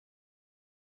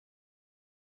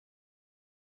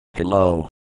Hello.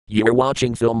 You're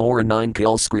watching Filmora 9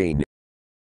 kill screen.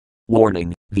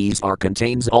 Warning, these are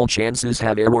contains all chances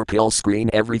have error kill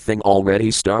screen everything already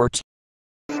start.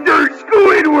 Mr.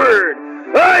 Squidward!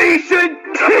 I should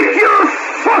kick your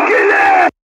fucking ass!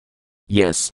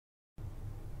 Yes.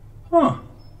 Huh.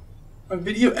 A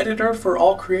video editor for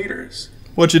all creators.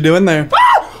 What you doing there?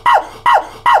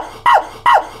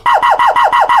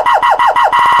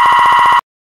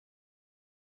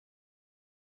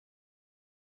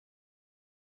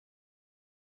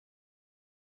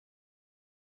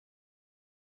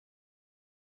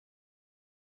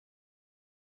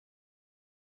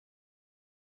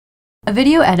 A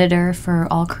video editor for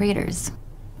all creators.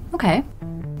 Okay,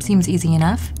 seems easy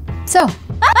enough. So,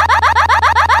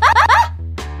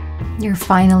 you're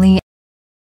finally...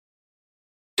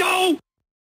 Go!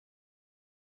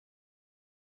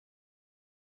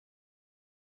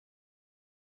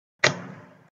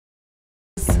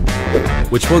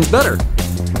 Which one's better?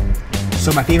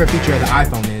 So my favorite feature of the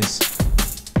iPhone is...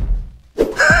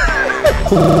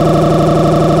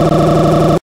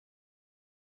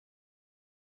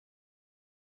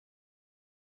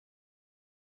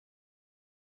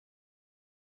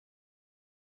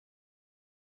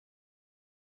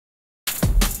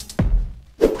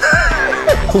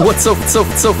 What's so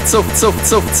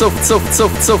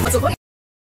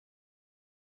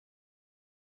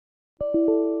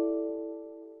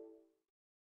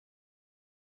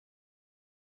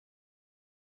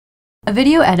A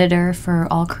video editor for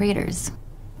all creators.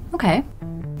 Okay,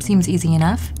 seems easy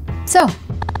enough. So,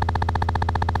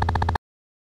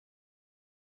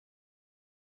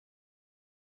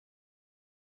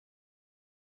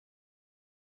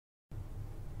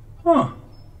 Huh.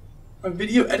 A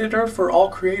video editor for all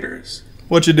creators.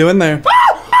 What you doing there? Go!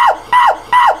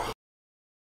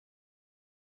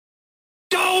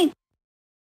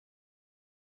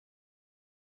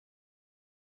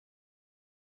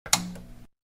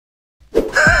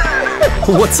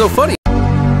 What's so funny?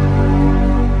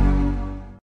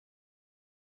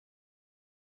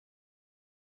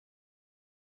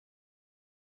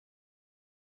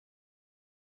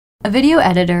 a video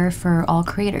editor for all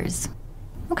creators.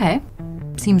 Okay,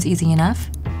 seems easy enough.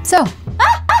 So,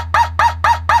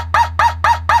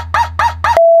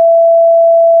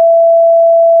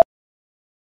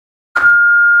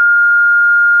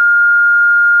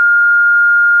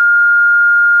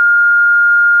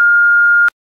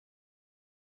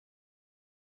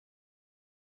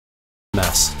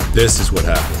 Mess. This is what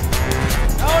happened.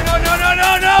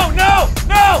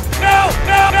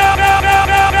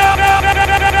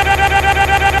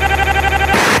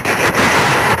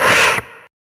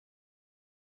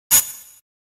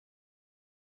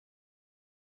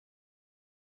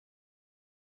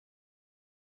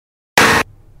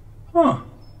 Huh.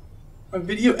 A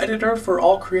video editor for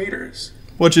all creators.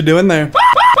 What you doing there?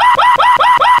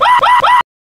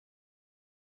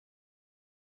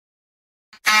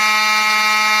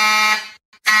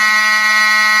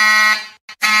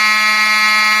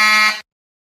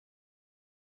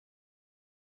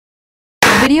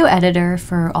 a video editor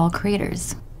for all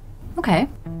creators. Okay,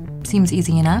 seems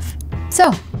easy enough.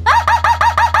 So,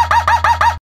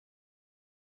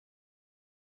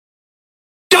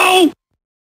 Go!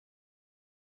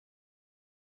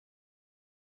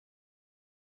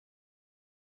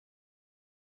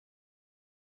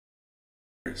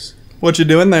 What you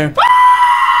doing there?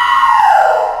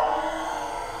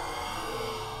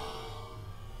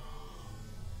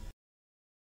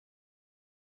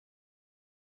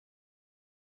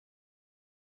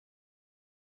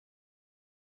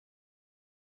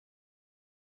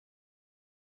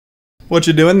 What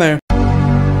you doing there?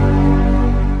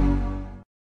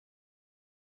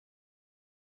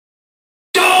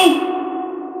 Go!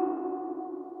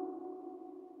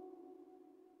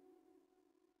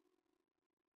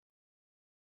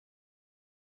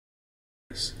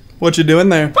 What you doing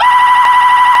there?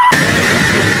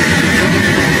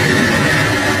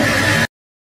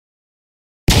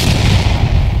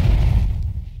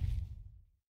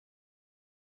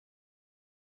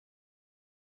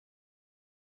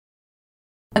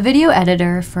 a video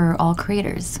editor for all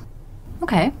creators.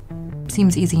 Okay,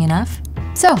 seems easy enough.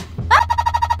 So,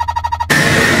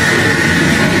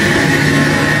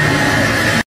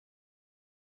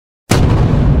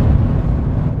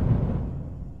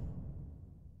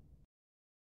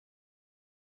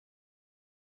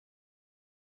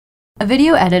 a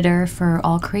video editor for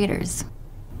all creators.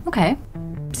 Okay,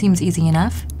 seems easy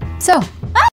enough. So,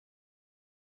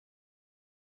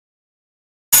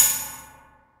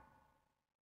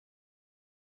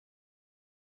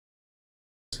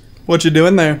 What you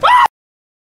doing there?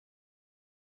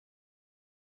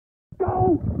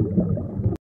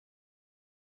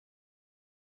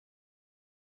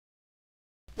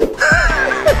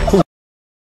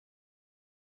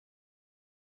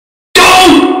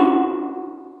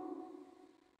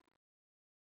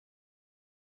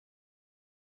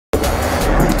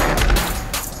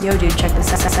 Yo, dude, check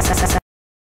this out.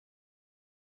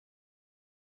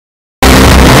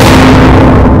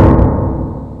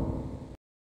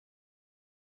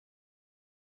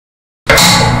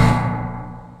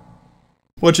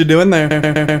 What you doing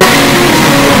there?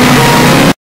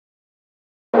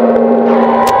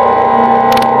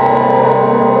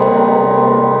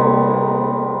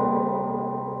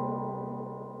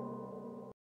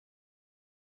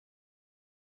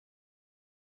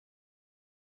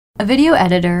 A video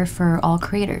editor for all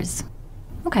creators.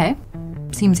 Okay,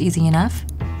 seems easy enough.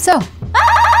 So,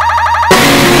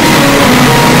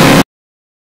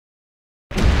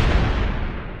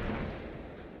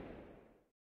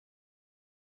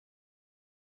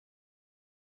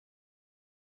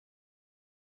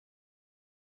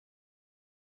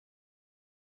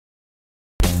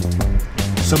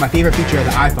 So my favorite feature of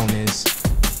the iPhone is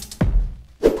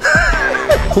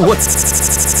What's...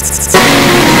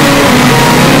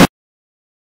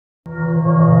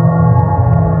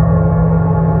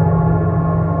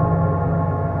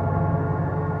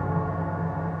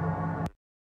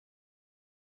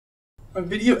 A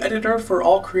video editor for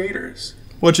all creators.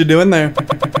 What you doing there?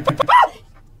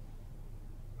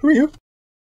 Who are you?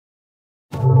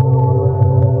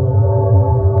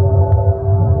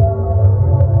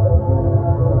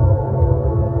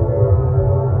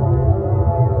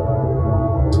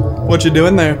 What you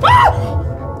doing there?